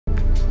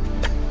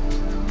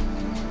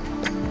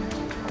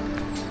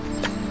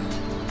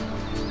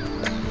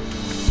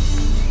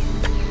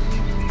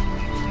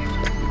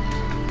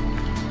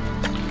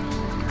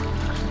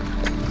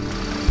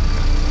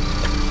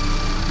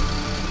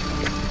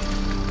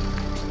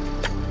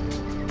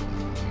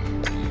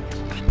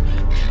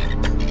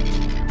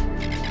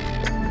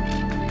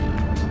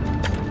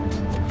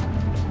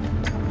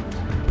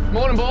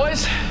Morning,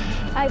 boys.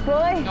 Hey,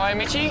 boy. Hi,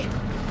 Mitchy.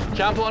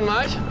 Jump on,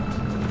 mate.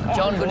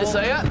 John, good to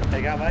see you. How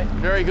you going, mate?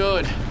 Very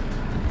good.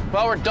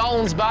 Well, we're at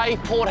Dolan's Bay,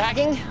 port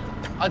hacking.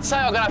 I'd say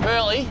I got up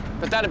early,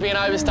 but that'd be an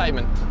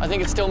overstatement. I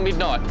think it's still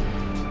midnight.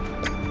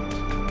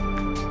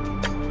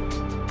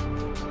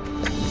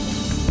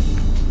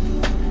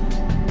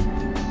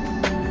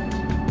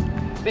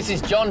 This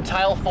is John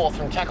Tailforth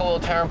from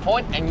Tackleworld Tarrant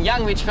Point and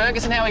young Mitch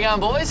Ferguson. How are we going,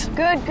 boys?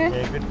 Good, good.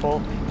 Yeah, good, Paul.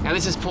 Now,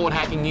 this is port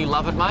hacking. You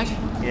love it, mate?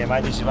 Yeah,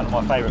 mate, this is one of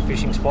my favourite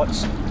fishing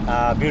spots.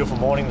 Beautiful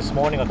morning this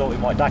morning. I thought we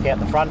might duck out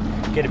the front,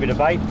 get a bit of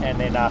bait, and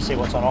then see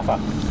what's on offer.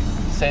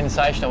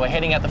 Sensational. We're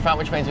heading out the front,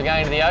 which means we're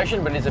going to the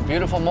ocean, but it's a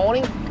beautiful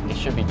morning. It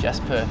should be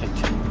just perfect.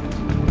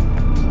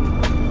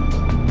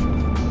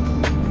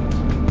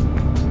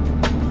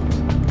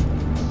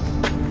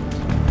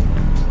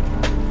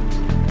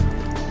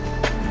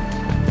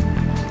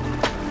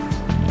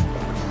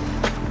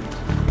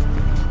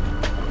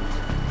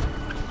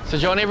 So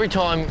John, every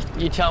time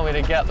you tell me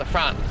to get out the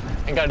front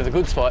and go to the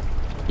good spot,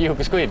 you hook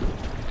a squid.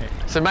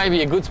 So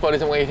maybe a good spot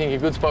isn't where you think a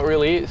good spot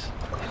really is.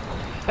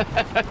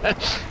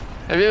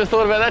 Have you ever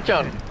thought about that,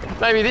 John?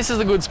 Maybe this is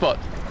the good spot.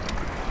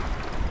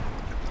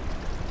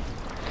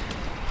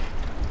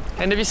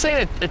 And have you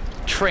seen a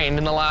trend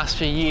in the last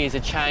few years, a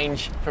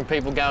change from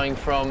people going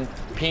from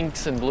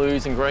pinks and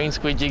blues and green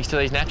squid jigs to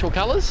these natural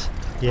colours?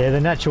 Yeah, the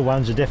natural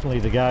ones are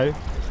definitely the go.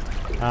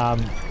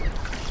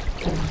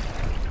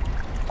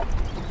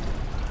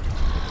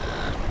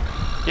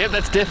 Yep,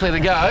 that's definitely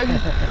the go.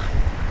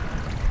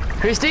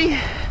 Christy,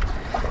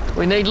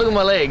 we need, look at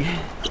my leg,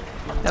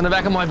 and the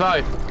back of my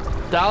boat.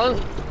 Darling,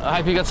 I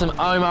hope you got some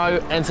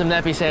Omo and some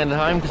nappy sand at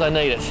home, because I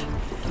need it.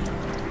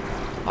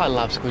 I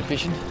love squid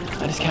fishing.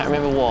 I just can't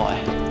remember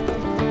why.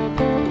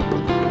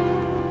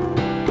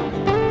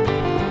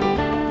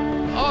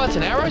 Oh, it's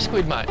an arrow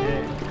squid, mate.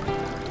 Yeah.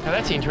 Now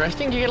that's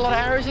interesting. Do you get a lot of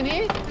arrows in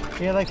here?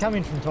 Yeah, they come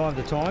in from time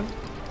to time.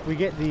 We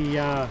get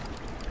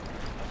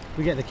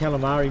the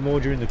calamari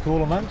more during the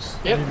cooler months,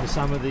 yep. And in the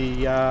summer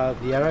the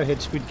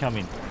arrowhead squid come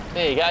in.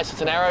 There you go, so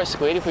it's an arrow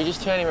squid. If we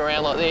just turn him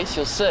around like this,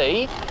 you'll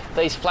see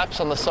these flaps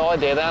on the side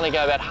there, they only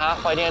go about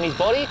halfway down his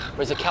body,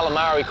 whereas the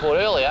calamari we caught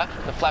earlier,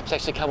 the flaps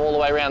actually come all the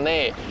way around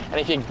there. And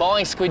if you're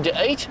buying squid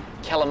to eat,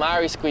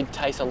 calamari squid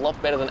tastes a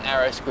lot better than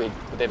arrow squid,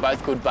 but they're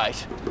both good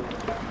bait.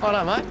 Oh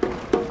no, mate.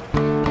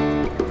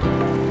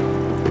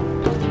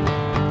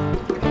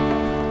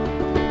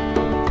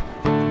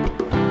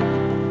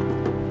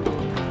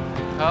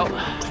 Well,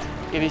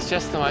 it is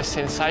just the most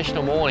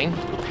sensational morning.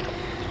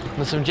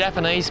 There's some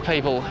Japanese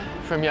people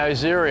from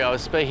Yozuri I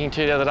was speaking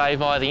to the other day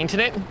via the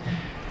internet,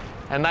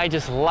 and they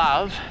just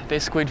love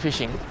their squid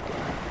fishing.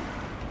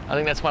 I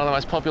think that's one of the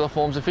most popular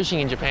forms of fishing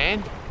in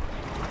Japan.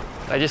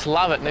 They just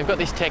love it, and they've got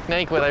this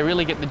technique where they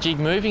really get the jig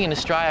moving. In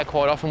Australia,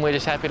 quite often we're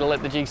just happy to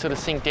let the jig sort of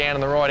sink down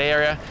in the right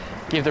area,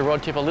 give the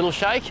rod tip a little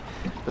shake,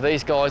 but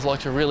these guys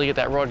like to really get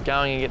that rod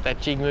going and get that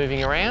jig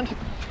moving around.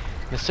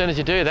 And as soon as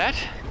you do that,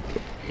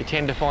 you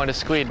tend to find a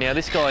squid. Now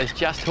this guy is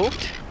just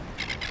hooked,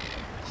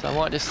 so I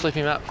might just slip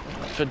him up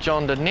for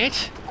John to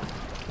net.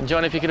 And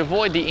John, if you could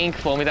avoid the ink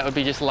for me, that would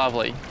be just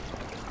lovely.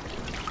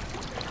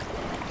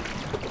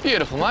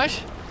 Beautiful,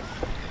 mate.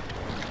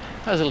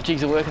 Those little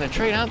jigs are working a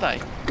treat, aren't they?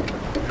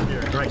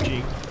 They're a great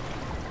jig.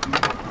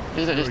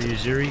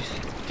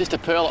 Just a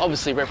pearl,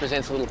 obviously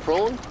represents a little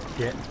prawn.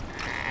 Yeah.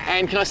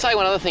 And can I say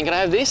one other thing? Can I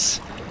have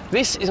this?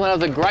 This is one of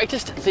the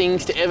greatest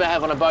things to ever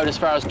have on a boat as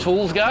far as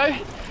tools go.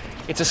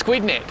 It's a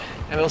squid net,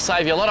 and it'll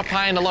save you a lot of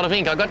pain, a lot of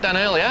ink. I got done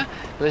earlier,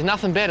 but there's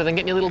nothing better than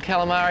getting your little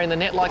calamari in the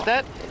net like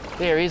that.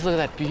 There he is, look at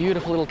that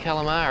beautiful little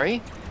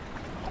calamari.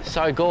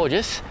 So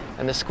gorgeous.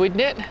 And the squid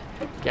net,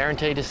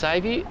 guaranteed to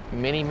save you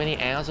many, many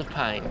hours of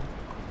pain.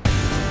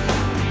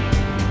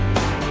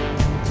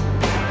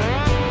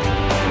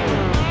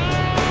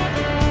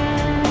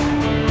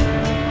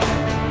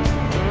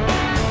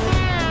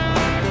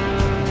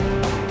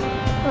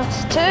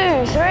 That's 2,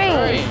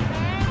 3.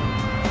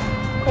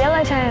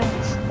 Yellowtails.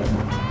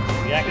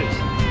 Yakkers.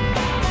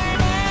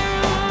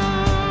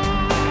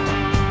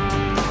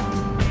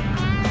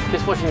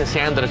 Just watching the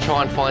sounder to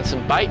try and find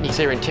some bait. You can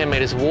see we're in 10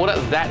 metres of water.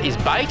 That is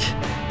bait.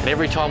 And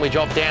every time we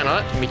drop down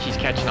on it, Mitchy's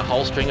catching a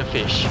whole string of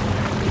fish.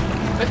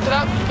 Lift it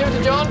up, give it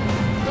to John.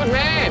 Good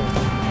man.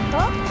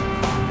 What?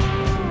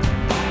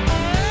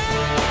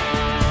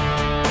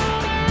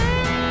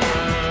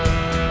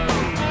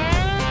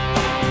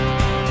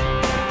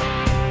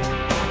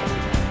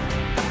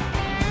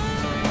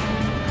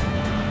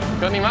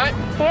 Got any, mate?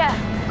 Yeah.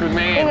 Good I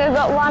think man. I've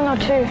got 1 or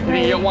 2. You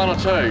think you got 1 or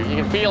 2? You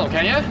can feel them,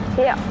 can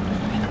you? Yeah.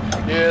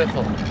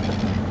 Beautiful.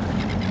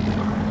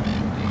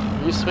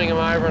 You swing them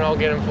over and I'll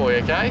get them for you,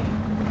 okay?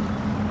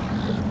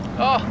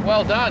 Oh,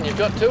 well done. You've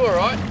got 2, all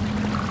right.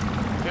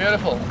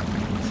 Beautiful.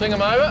 Swing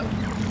them over.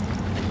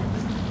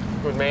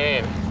 Good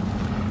man.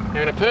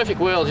 Now, in a perfect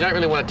world, you don't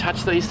really want to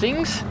touch these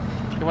things.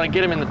 You want to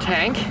get them in the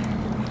tank,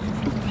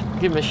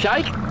 give them a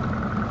shake.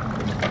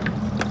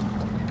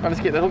 I'll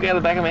just get the hook out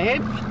of the back of my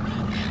head.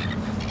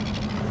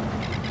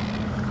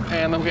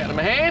 And the hook out of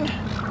my hand.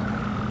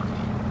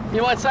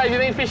 You might say, have you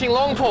been fishing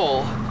long,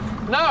 Paul?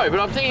 No, but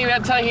I'm thinking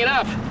about taking it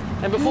up.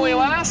 And before you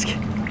ask,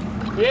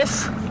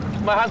 yes,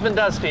 my husband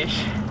does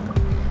fish.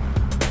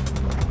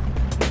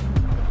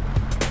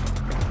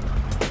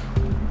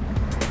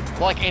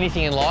 Like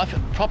anything in life,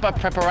 proper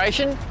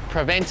preparation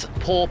prevents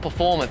poor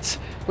performance.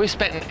 We've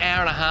spent an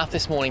hour and a half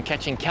this morning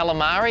catching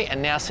calamari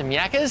and now some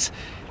yakkers,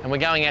 and we're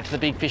going out to the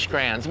big fish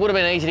grounds. It would have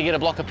been easy to get a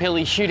block of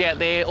pillies, shoot out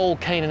there, all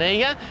keen and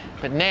eager,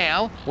 but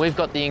now we've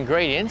got the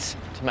ingredients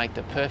to make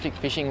the perfect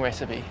fishing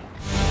recipe.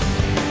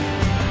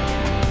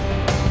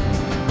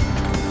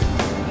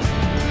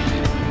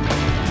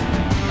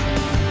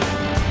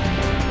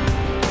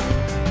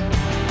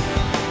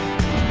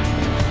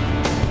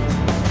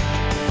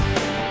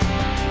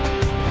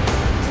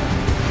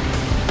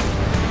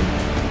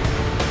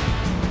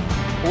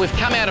 We've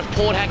come out of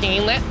Port Hacking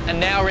Inlet and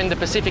now we're in the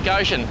Pacific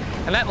Ocean.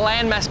 And that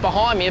landmass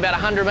behind me, about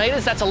 100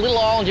 metres, that's a little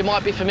island you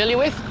might be familiar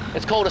with.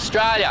 It's called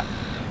Australia.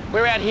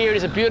 We're out here, it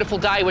is a beautiful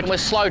day when we're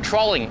slow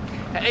trolling.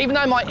 Now, even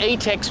though my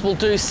E-Tex will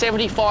do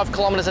 75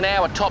 kilometres an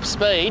hour top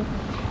speed,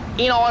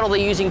 in idle they're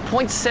using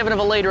 0.7 of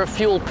a litre of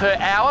fuel per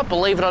hour,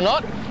 believe it or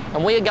not,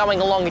 and we are going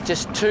along at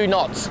just 2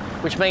 knots,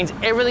 which means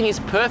everything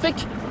is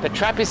perfect. The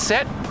trap is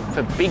set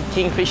for big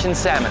kingfish and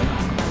salmon.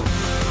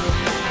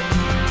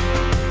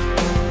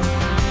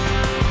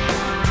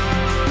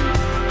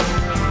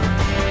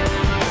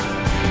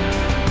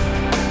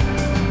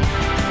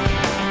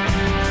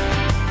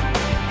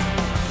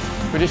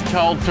 We just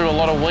trolled through a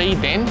lot of weed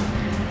then.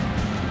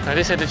 I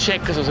just had to check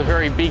because it was a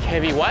very big,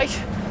 heavy weight.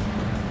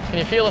 Can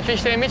you feel the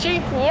fish there, Mitchy?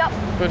 Yep.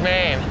 Good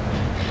man.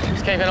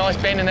 Just keep a nice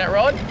bend in that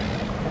rod.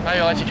 Maybe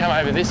I'll let you come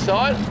over this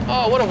side.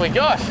 Oh, what have we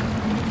got?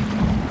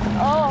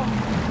 Oh.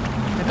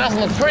 It doesn't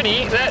look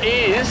pretty. That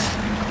is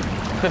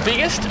the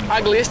biggest,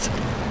 ugliest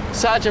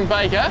Sergeant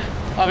Baker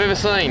I've ever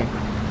seen.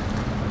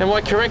 Am I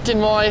correct in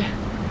my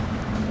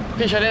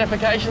fish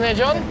identification there,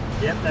 John?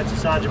 Yep, that's a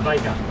Sergeant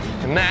Baker.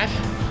 And that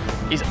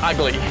is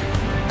ugly.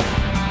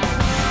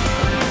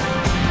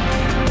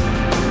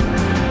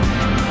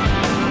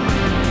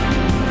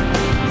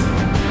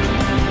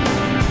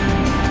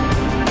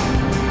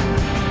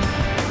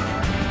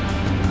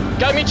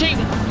 Go, Mitchy.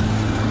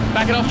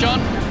 Back it off, John.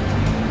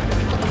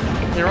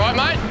 You right,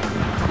 mate?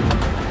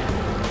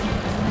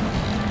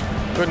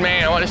 Good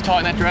man. I might just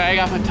tighten that drag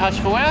up a touch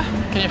for you.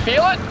 Can you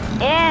feel it?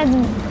 Yeah.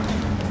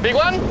 Big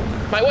one?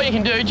 Mate, what you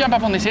can do, jump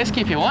up on this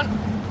esky if you want,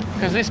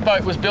 because this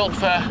boat was built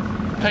for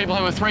people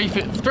who are 3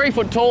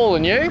 foot taller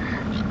than you.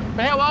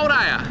 But how old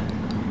are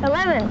you?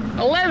 11.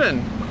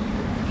 11?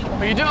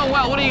 Well, you're doing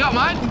well. What do you got,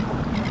 mate?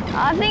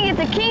 I think it's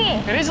a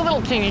kingy. It is a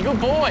little kingy. Good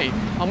boy.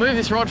 I'll move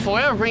this rod for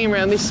you. I'll bring him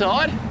around this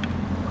side.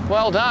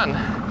 Well done.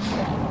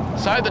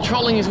 So the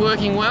trolling is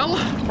working well.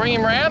 Bring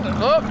him round.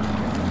 Up.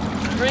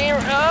 Bring him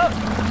up.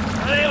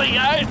 There we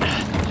go.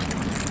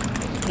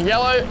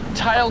 Yellow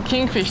tail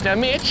kingfish. Now,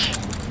 Mitch,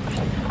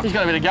 he's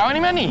got a bit of go in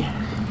him, hasn't he?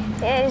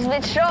 Yeah, he's a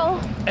bit strong.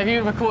 Have you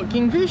ever caught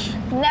kingfish?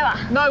 Never.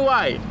 No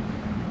way.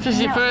 This is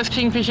your No. first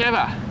kingfish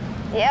ever.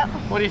 Yep.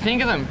 What do you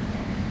think of them?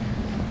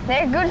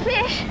 They're good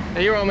fish.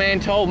 Now, your old man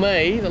told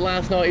me that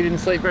last night you didn't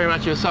sleep very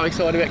much. You were so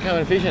excited about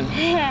coming fishing.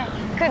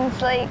 Couldn't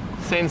sleep.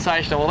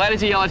 Sensational. Well, that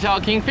is a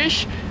yellow-tailed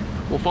kingfish.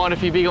 We'll find a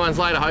few bigger ones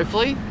later,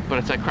 hopefully, but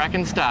it's a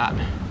cracking start.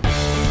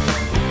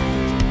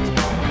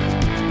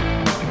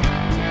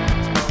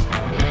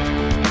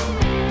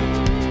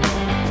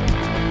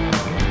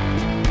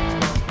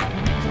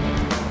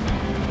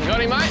 You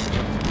got him, mate?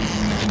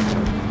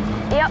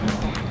 Yep.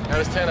 I'll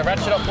just turn the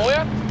ratchet off for you.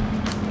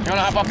 You want to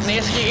hop up in the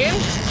esky again?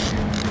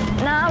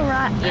 No, I'm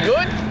right. You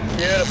good?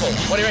 Beautiful.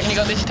 What do you reckon you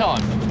got this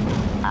time?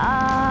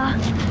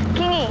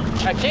 Kingy.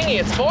 A kingy,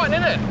 it's fighting,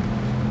 isn't it?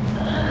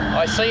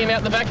 I see him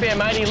out the back there,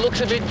 mate. He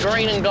looks a bit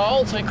green and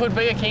gold, so he could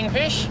be a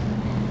kingfish.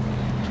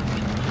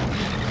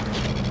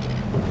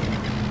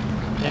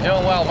 You're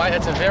doing well, mate.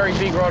 That's a very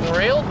big rod and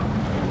reel.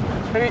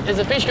 Has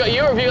the fish got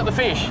you, or have you got the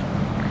fish?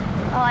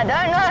 Oh, I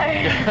don't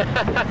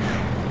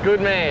know.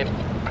 Good man.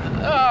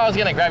 Oh, I was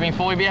going to grab him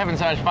for you, but you're having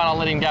so much fun, I'll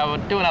let him go.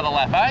 Do another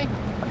lap, eh?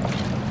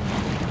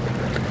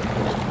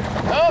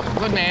 Oh,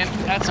 good man.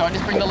 That's all right.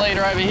 Just bring the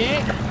leader over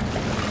here.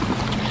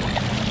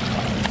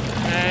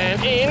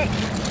 And in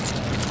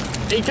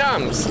he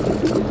comes.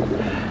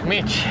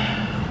 Mitch.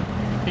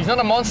 He's not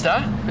a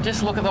monster, but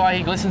just look at the way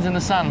he glistens in the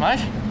sun,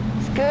 mate.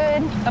 It's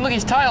good. And look,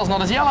 his tail's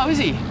not as yellow, is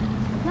he?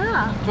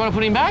 Nah. Do you want to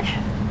put him back?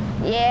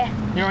 Yeah.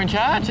 You're in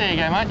charge? There you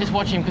go, mate. Just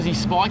watch him because he's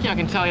spiky, I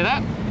can tell you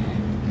that.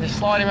 Just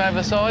slide him over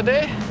the side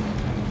there.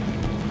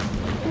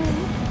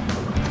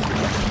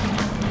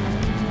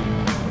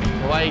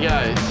 Away he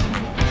goes.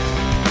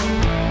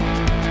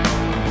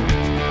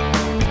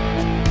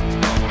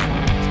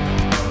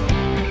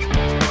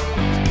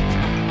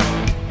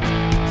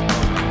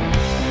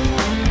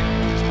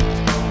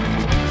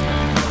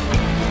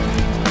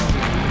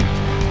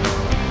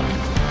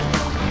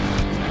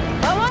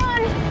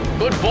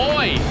 Good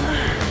boy.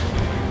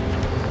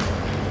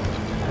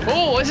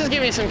 Oh, this is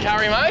giving you some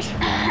curry, mate.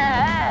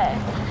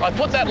 I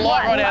put that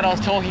light rod out I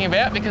was talking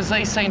about because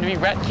these seem to be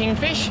rat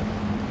kingfish.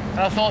 And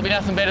I thought it'd be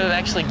nothing better than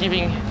actually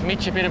giving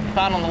Mitch a bit of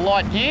fun on the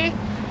light gear.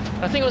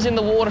 I think it was in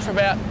the water for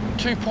about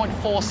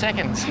 2.4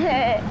 seconds.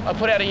 I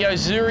put out a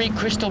Yozuri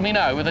crystal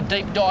minnow with a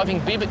deep diving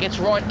bib. It gets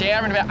right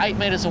down in about 8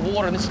 metres of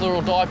water, and this lure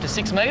will dive to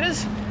 6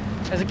 metres.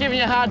 Has it given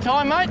you a hard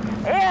time, mate?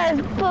 Yeah,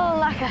 it's pulling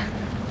like a...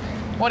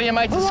 What are your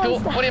mates at school?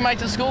 What are your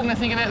mates at school going to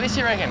think about this,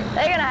 you reckon?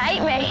 They're going to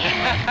hate me.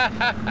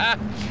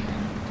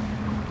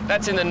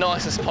 That's in the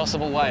nicest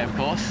possible way, of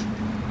course.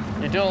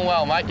 You're doing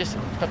well, mate. Just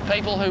for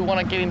people who want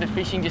to get into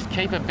fishing, just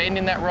keep a bend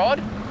in that rod.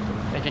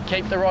 If you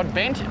keep the rod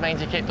bent, it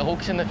means you keep the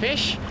hooks in the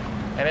fish,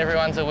 and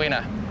everyone's a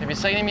winner. Have you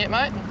seen him yet,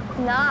 mate?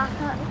 Nah, I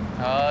can't.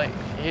 Oh,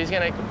 he's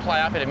going to play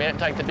up in a minute and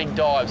take the big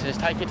dive, so just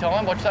take your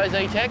time, watch those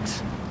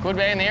E-techs. Good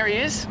man, there he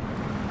is.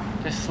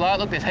 Just slow.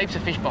 Look, there's heaps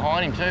of fish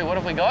behind him too. What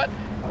have we got?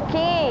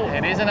 Kingy.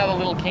 It is another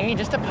little kingy,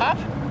 just a pup.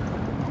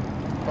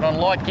 But on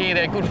light gear,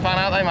 they're good fun,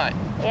 aren't they, mate?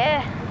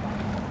 Yeah.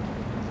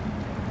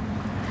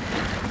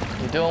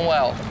 You're doing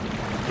well.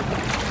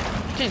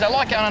 Geez, they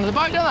like going under the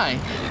boat, don't they?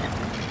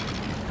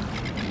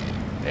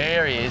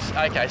 There he is.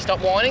 Okay, stop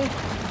whining.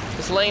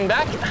 Just lean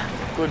back.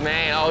 Good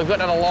man. Oh, we've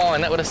got another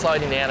line. That would have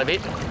slowed him down a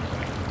bit.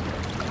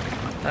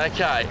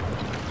 Okay.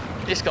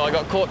 This guy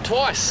got caught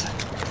twice.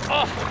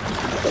 Oh.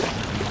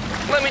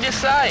 Let me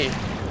just say,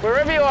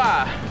 wherever you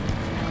are,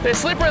 they're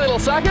slippery little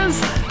suckers.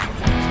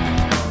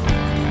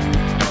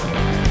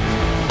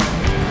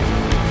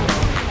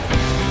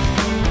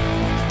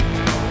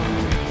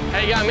 How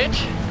you going,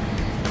 Mitch?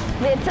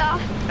 Bit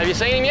tough. Have you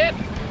seen him yet?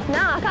 No,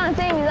 I can't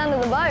see him. He's under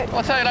the boat.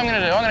 I'll tell you what I'm going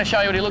to do. I'm going to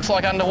show you what he looks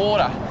like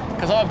underwater,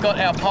 because I've got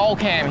our pole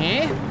cam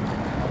here,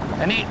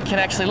 and it can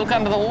actually look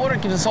under the water.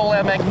 It gives us all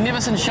our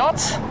magnificent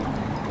shots.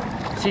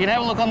 So you can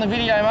have a look on the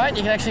video, mate.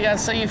 You can actually go and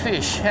see your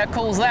fish. How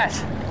cool is that?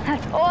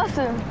 That's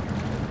awesome.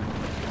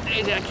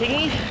 There's our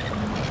kingy.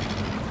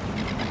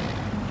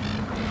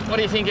 What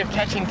do you think of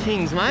catching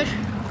kings, mate?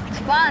 It's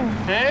fun.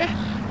 Yeah?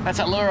 That's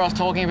that lure I was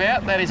talking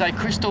about. That is a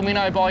crystal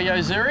minnow by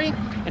Yozuri.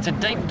 It's a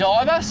deep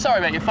diver. Sorry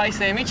about your face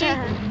there, Mitchy.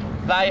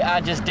 They are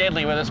just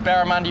deadly, whether it's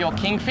barramundi or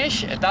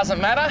kingfish. It doesn't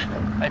matter.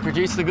 They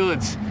produce the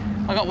goods.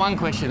 I got one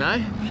question, though.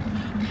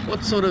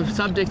 What sort of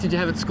subjects did you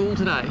have at school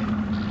today?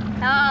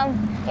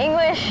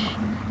 English,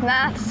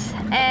 maths,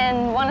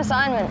 and one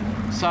assignment.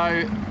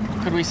 So,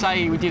 could we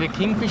say we did a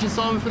kingfish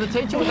assignment for the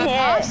teacher? Would that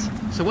Yeah. pass?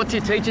 So what's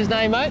your teacher's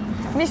name, mate?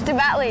 Mr.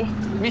 Batley.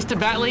 Mr.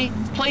 Batley,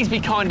 please be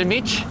kind to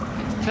Mitch.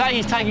 Today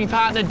he's taking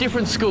part in a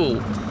different school,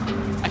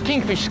 a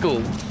kingfish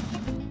school.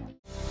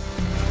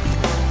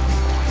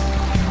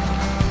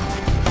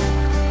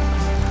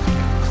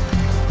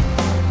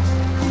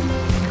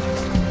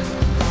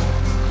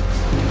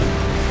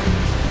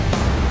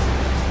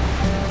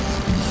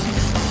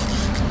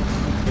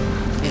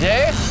 You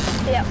there?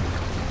 Yep.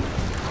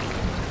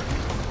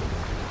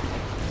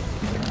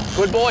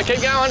 Good boy,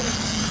 keep going.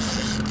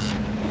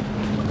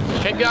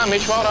 Keep going,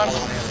 Mitch, well done.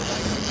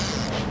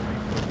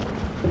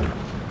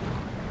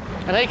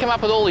 And he come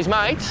up with all his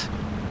mates.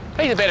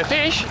 He's a better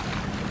fish.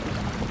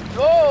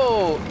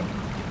 Oh!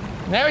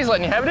 Now he's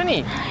letting you have it, isn't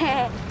he?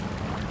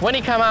 When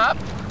he come up,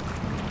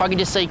 I can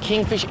just see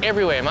kingfish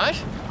everywhere,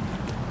 mate.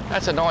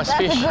 That's a nice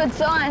fish. That's a good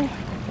sign.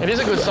 It is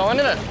a good sign,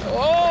 isn't it?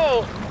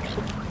 Oh!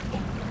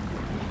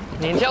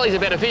 You can tell he's a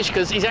better fish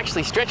because he's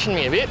actually stretching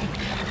me a bit.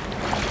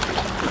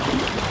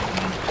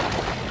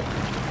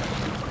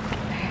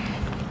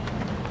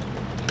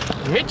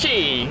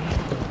 Mitchy!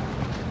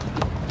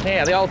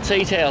 Now, the old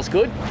tea towel's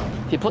good.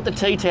 If you put the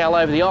tea towel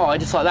over the eye,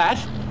 just like that,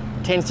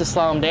 it tends to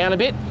slow him down a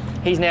bit.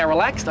 He's now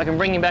relaxed. I can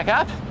bring him back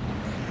up.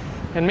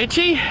 And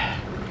Mitchy,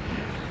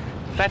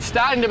 that's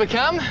starting to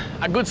become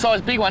a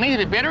good-sized big one. He's a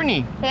bit better, isn't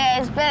he?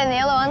 Yeah, it's better than the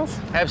other ones.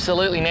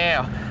 Absolutely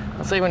now.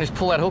 Let's see when I just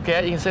pull that hook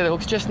out. You can see the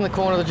hook's just in the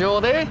corner of the jaw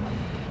there.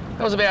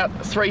 That was about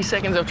 3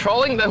 seconds of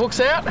trolling. The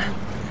hook's out.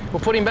 We'll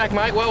put him back,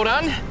 mate. Well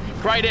done.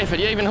 Great effort.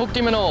 You even hooked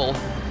him and all.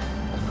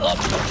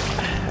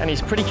 And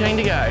he's pretty keen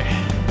to go.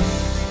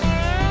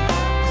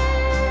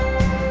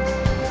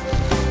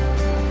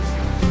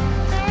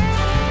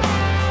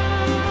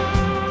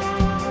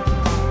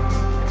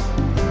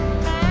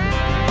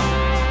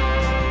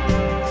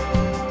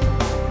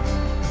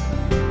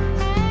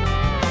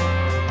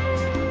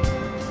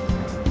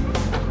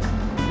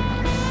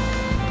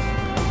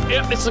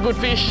 Yep, this is a good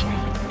fish.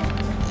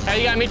 How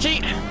you going, Mitchy?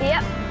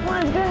 Yep,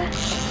 one's good.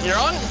 You're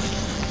on?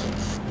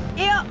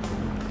 Yep.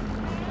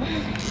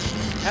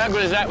 How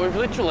good is that? We've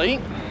literally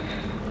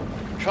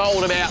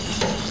trolled about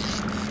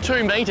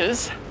 2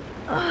 metres,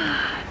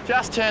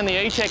 just turned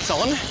the E-techs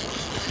on.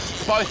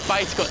 Both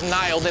baits got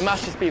nailed. There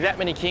must just be that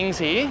many kings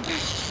here.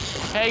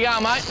 How you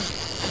going, mate?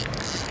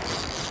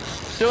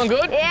 Doing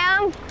good?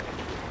 Yeah,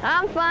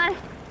 I'm fine.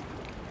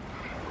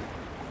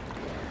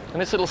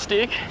 And this little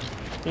stick,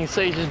 you can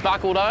see, just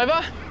buckled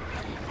over.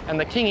 And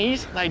the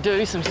kingies, they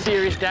do some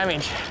serious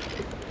damage.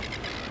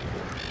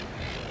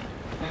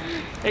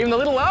 Even the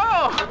little,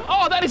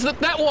 oh, that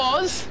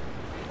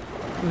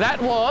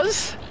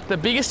was the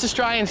biggest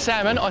Australian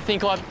salmon I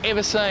think I've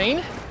ever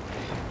seen.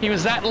 He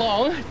was that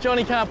long.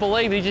 Johnny can't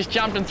believe he just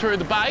jumped and threw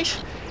the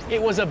bait. It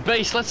was a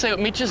beast. Let's see what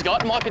Mitch has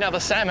got. It might be another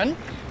salmon.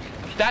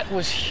 That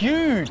was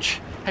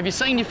huge. Have you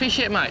seen your fish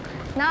yet, mate?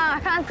 No,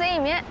 I can't see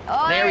him yet.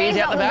 Oh, There he is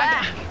he's out the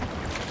back.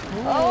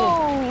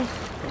 Oh,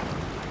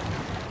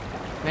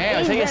 Now,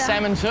 is he a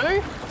salmon too?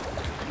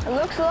 it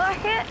looks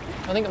like it.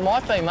 I think it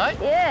might be, mate.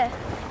 Yeah.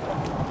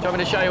 Do you want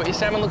me to show you what your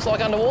salmon looks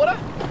like underwater?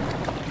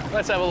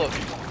 Let's have a look.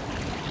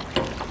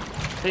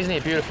 Isn't he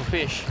a beautiful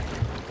fish?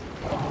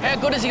 How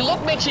good does he look,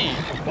 Mitchie?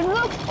 It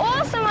looks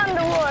awesome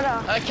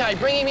underwater. Okay,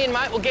 bring him in,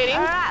 mate. We'll get him.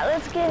 All right,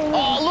 let's get him.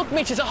 Oh, look,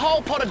 Mitch, there's a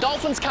whole pot of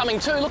dolphins coming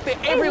too. Look, they're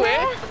everywhere.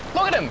 there?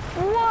 Look at them.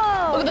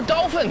 Whoa. Look at the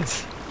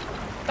dolphins.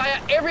 They are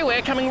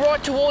everywhere, coming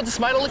right towards us,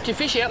 mate. I'll lift your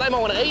fish out. They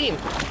might want to eat him.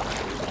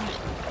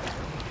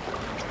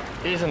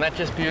 Isn't that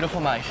just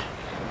beautiful, mate?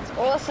 It's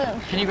awesome.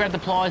 Can you grab the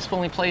pliers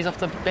for me, please, off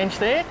the bench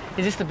there?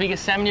 Is this the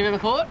biggest salmon you've ever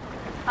caught?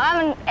 I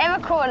haven't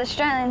ever caught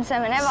Australian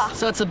salmon, ever.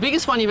 So it's the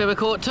biggest one you've ever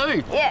caught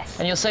too? Yes.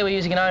 And you'll see we're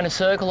using an owner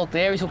circle hook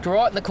there. He's hooked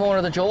right in the corner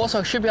of the jaw, so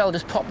I should be able to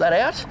just pop that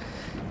out.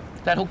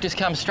 That hook just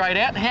comes straight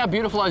out. How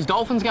beautiful those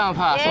dolphins going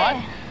past, Yeah.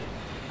 mate.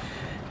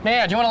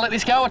 Now, do you want to let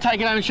this go or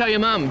take it home and show your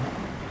mum?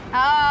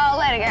 Oh,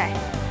 let it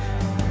go.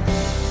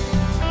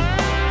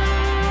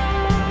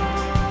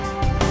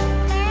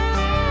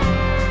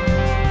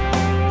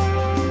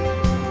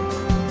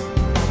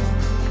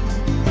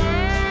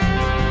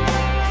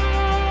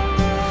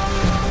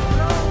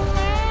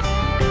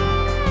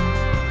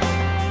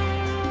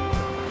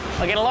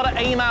 I get a lot of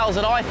emails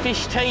at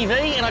ifishtv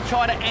and I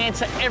try to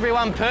answer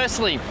everyone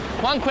personally.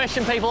 One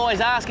question people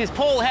always ask is,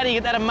 Paul, how do you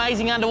get that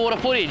amazing underwater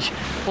footage?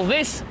 Well,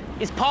 this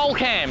is pole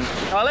cam.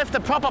 I left the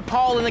proper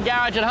pole in the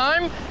garage at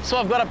home, so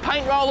I've got a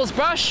paint roller's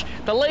brush.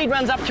 The lead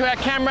runs up to our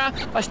camera.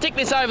 I stick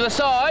this over the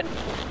side.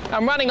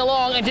 I'm running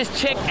along and just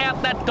check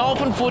out that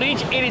dolphin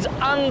footage. It is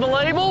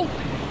unbelievable.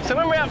 So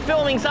when we're out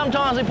filming,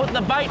 sometimes we put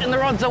the bait and the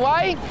rods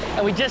away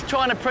and we just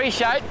try and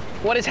appreciate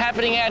what is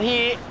happening out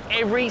here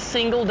every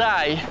single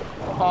day.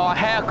 Oh,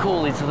 how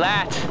cool is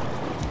that?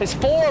 There's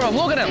 4 of them,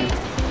 look at them.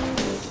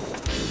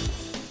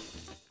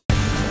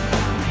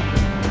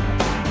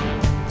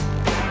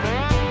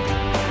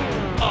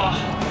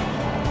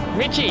 Oh,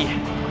 Mitchie,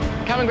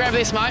 come and grab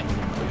this, mate.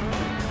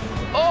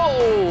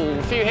 Oh,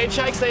 a few head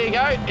shakes, there you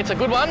go. It's a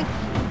good one.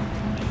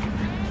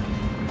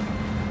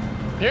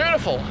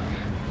 Beautiful.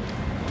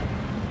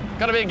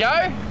 Got a bit of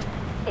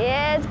go?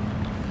 Yeah,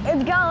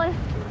 it's going.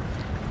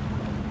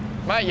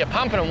 Mate, you're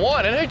pumping and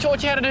whining. Who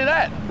taught you how to do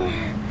that?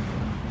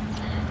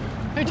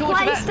 Who taught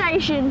you that?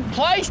 PlayStation.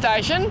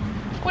 PlayStation?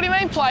 What do you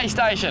mean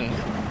PlayStation?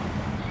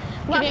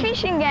 My you-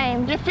 fishing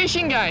game. Your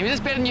fishing game. Is this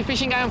better than your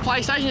fishing game on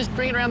PlayStation? Just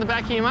bring it around the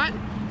back here, mate.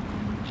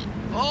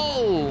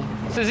 Oh,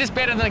 so is this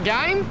better than a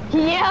game?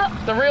 Yep.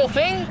 The real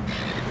thing?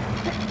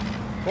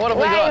 What have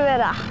we Way got?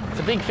 better. It's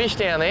a big fish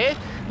down there.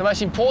 The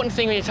most important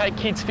thing when you take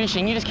kids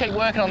fishing, you just keep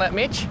working on that,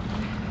 Mitch,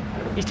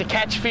 is to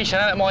catch fish. I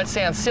know that might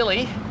sound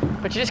silly,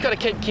 but you just got to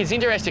keep kids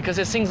interested because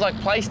there's things like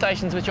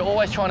PlayStations which are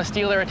always trying to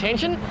steal their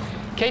attention.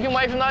 Keep them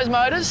away from those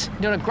motors.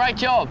 You're doing a great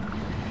job.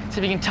 So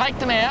if you can take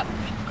them out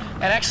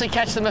and actually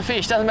catch them a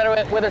fish, doesn't matter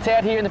whether it's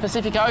out here in the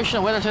Pacific Ocean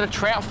or whether it's at a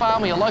trout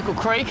farm or your local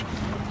creek,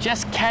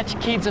 just catch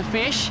kids a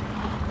fish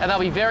and they'll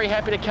be very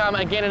happy to come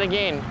again and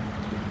again.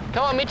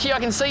 Come on, Mitchie, I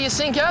can see your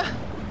sinker.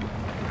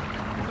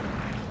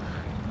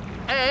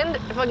 And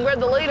if I can grab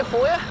the leader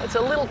for you, it's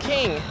a little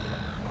king.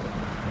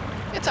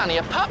 It's only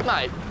a pup,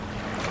 mate.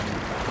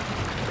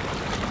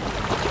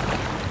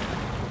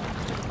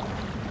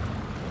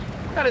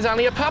 That is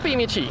only a puppy,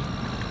 Mitchie.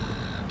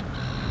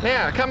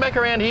 Now, come back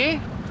around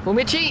here. Well,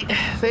 Mitchie,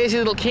 there's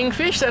your little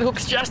kingfish. That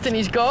hook's just in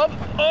his gob.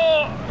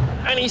 Oh,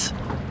 and he's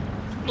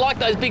like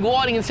those big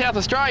whiting in South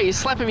Australia. You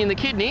slap him in the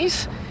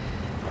kidneys.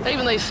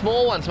 Even these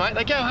small ones, mate,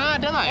 they go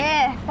hard, don't they?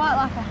 Yeah, quite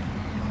like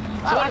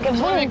a So like a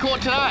what have you bull.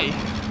 caught today?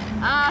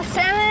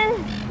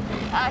 Salmon,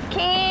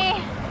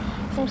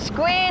 kingy, some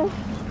squid,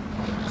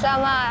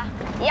 some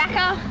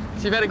yakka.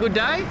 So you've had a good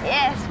day?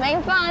 Yeah, it's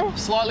been fun.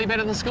 Slightly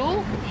better than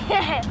school?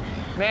 Yeah.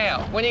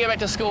 Now, when you go back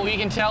to school, you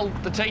can tell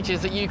the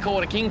teachers that you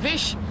caught a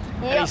kingfish,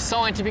 and Yep. his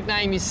scientific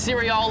name is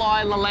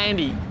Cereoli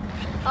lalandi.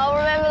 I'll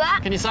remember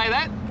that. Can you say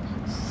that?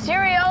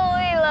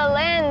 Cereoli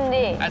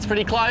lalandi. That's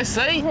pretty close,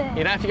 see? You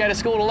don't have to go to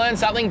school to learn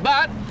something,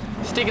 but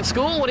stick at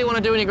school. What do you want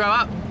to do when you grow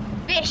up?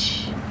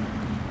 Fish.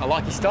 I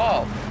like your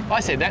style. I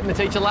said that and the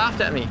teacher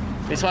laughed at me.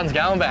 This one's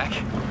going back.